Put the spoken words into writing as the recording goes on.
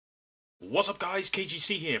What's up guys,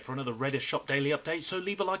 KGC here for another Reda shop daily update, so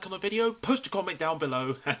leave a like on the video, post a comment down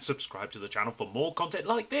below and subscribe to the channel for more content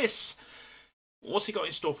like this. What's he got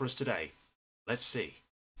in store for us today? Let's see.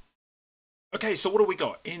 Okay, so what do we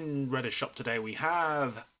got in Reda shop today? We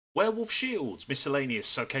have werewolf shields,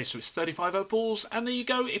 miscellaneous. Okay, so it's 35 opals, and there you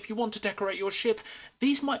go. If you want to decorate your ship,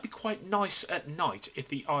 these might be quite nice at night if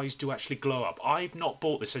the eyes do actually glow up. I've not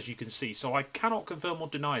bought this, as you can see, so I cannot confirm or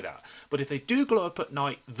deny that. But if they do glow up at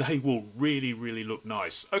night, they will really look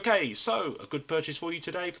nice. Okay, so a good purchase for you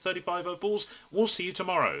today for 35 opals. We'll see you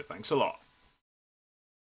tomorrow. Thanks a lot.